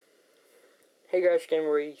Hey guys,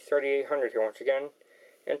 m4500 here once again,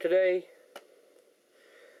 and today,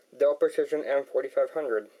 Dell Precision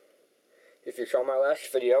m4500. If you saw my last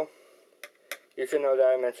video, you should know that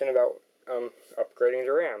I mentioned about upgrading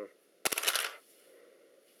the RAM.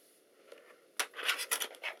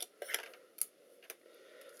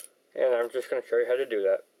 And I'm just going to show you how to do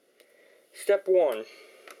that. Step 1,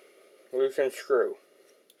 loosen screw.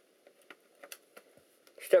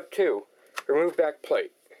 Step 2, remove back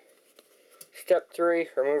plate. Step 3,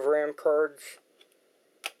 remove RAM cards.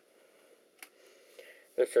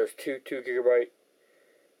 This is two 2GB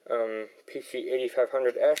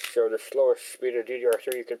PC8500S, so the slowest speed of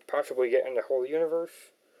DDR3 you could possibly get in the whole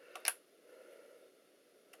universe.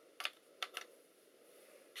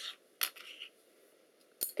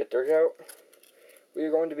 Get those out. We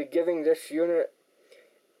are going to be giving this unit,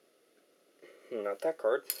 not that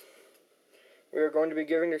card. We are going to be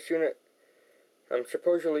giving this unit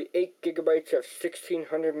supposedly 8GB of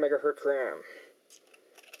 1600 MHz RAM.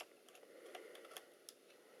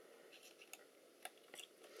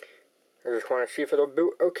 I just want to see if it'll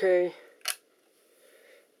boot okay.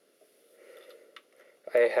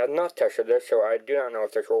 I have not tested this, so I do not know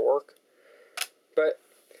if this will work. But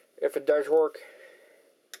if it does work,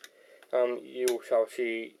 you shall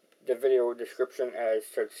see the video description as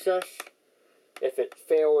success. If it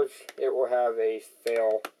fails, it will have a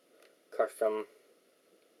fail custom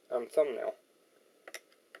thumbnail.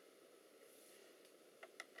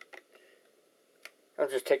 I'm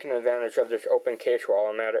just taking advantage of this open case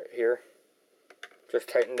while I'm at it here. Just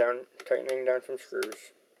tightening down some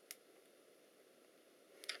screws.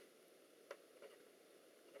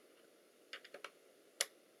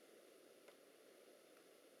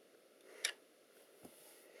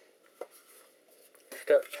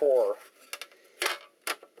 Step 4.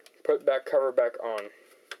 Put back cover back on.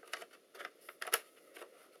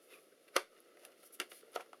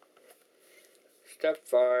 Step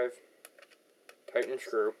 5. Tighten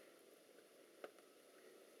screw.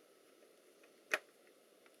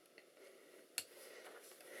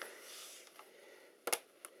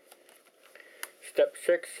 Step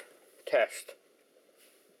 6. Test.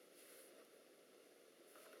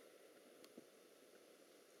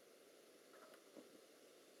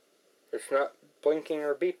 It's not blinking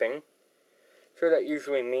or beeping, so that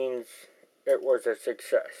usually means it was a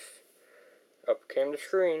success. Up came the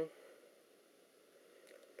screen.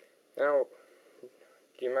 Now,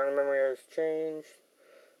 the amount of memory has changed.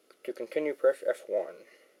 To continue, press F1.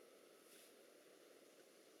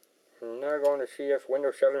 I'm now going to see if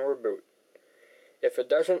Windows 7 will boot. If it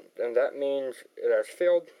doesn't, then that means it has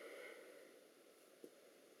failed.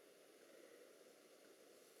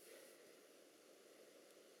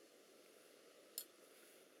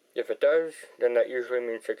 If it does, then that usually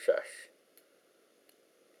means success.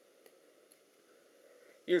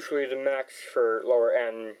 Usually the max for lower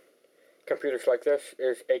end computers like this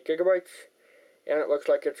is 8GB, and it looks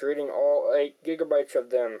like it's reading all 8GB of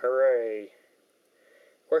them. Hooray!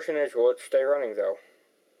 Question is, will it stay running though?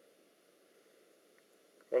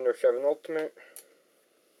 Windows 7 Ultimate.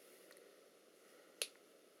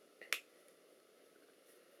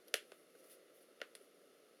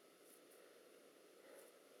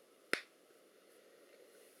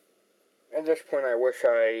 At this point, I wish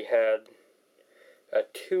I had a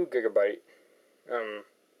 2GB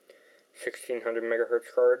 1600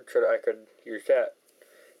 MHz card so that I could use that,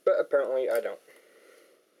 but apparently I don't.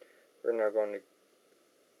 We're now going to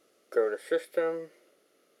go to System,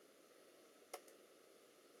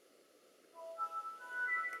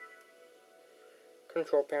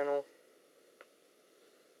 Control Panel,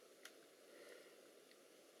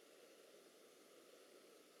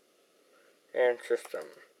 and System.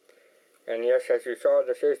 And yes, as you saw,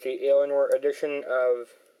 this is the Alienware edition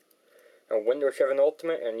of Windows 7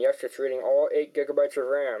 Ultimate, and yes, it's reading all 8GB of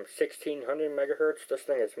RAM, 1600 MHz. This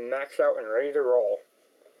thing is maxed out and ready to roll.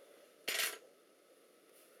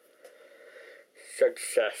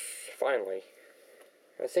 Success, finally.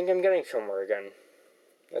 I think I'm getting somewhere again.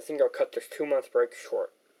 I think I'll cut this 2-month break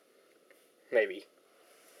short. Maybe.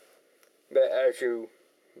 But as you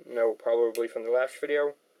know probably from the last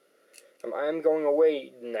video, I am going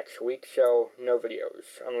away next week, so no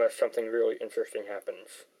videos, unless something really interesting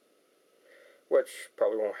happens. Which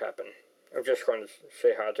probably won't happen. I'm just going to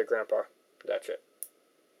say hi to Grandpa. That's it.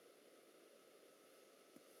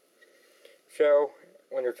 So,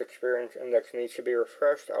 Windows Experience Index needs to be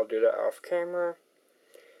refreshed. I'll do that off camera.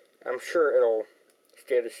 I'm sure it'll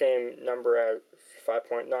stay the same number as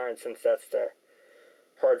 5.9 since that's the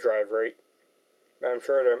hard drive rate. But I'm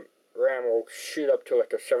sure the RAM will shoot up to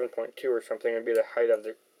like a 7.2 or something and be the height of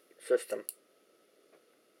the system.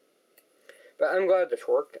 But I'm glad this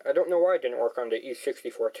worked. I don't know why it didn't work on the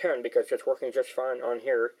E6410, because it's working just fine on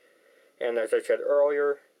here. And as I said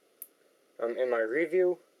earlier, in my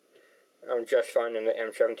review, just fine in the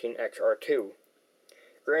M17XR2.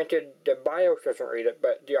 Granted, the BIOS doesn't read it,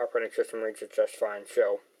 but the operating system reads it just fine,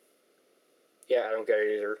 so yeah, I don't get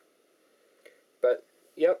it either. But,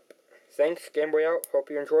 yep, thanks, Game Boy out,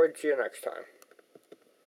 hope you enjoyed, see you next time.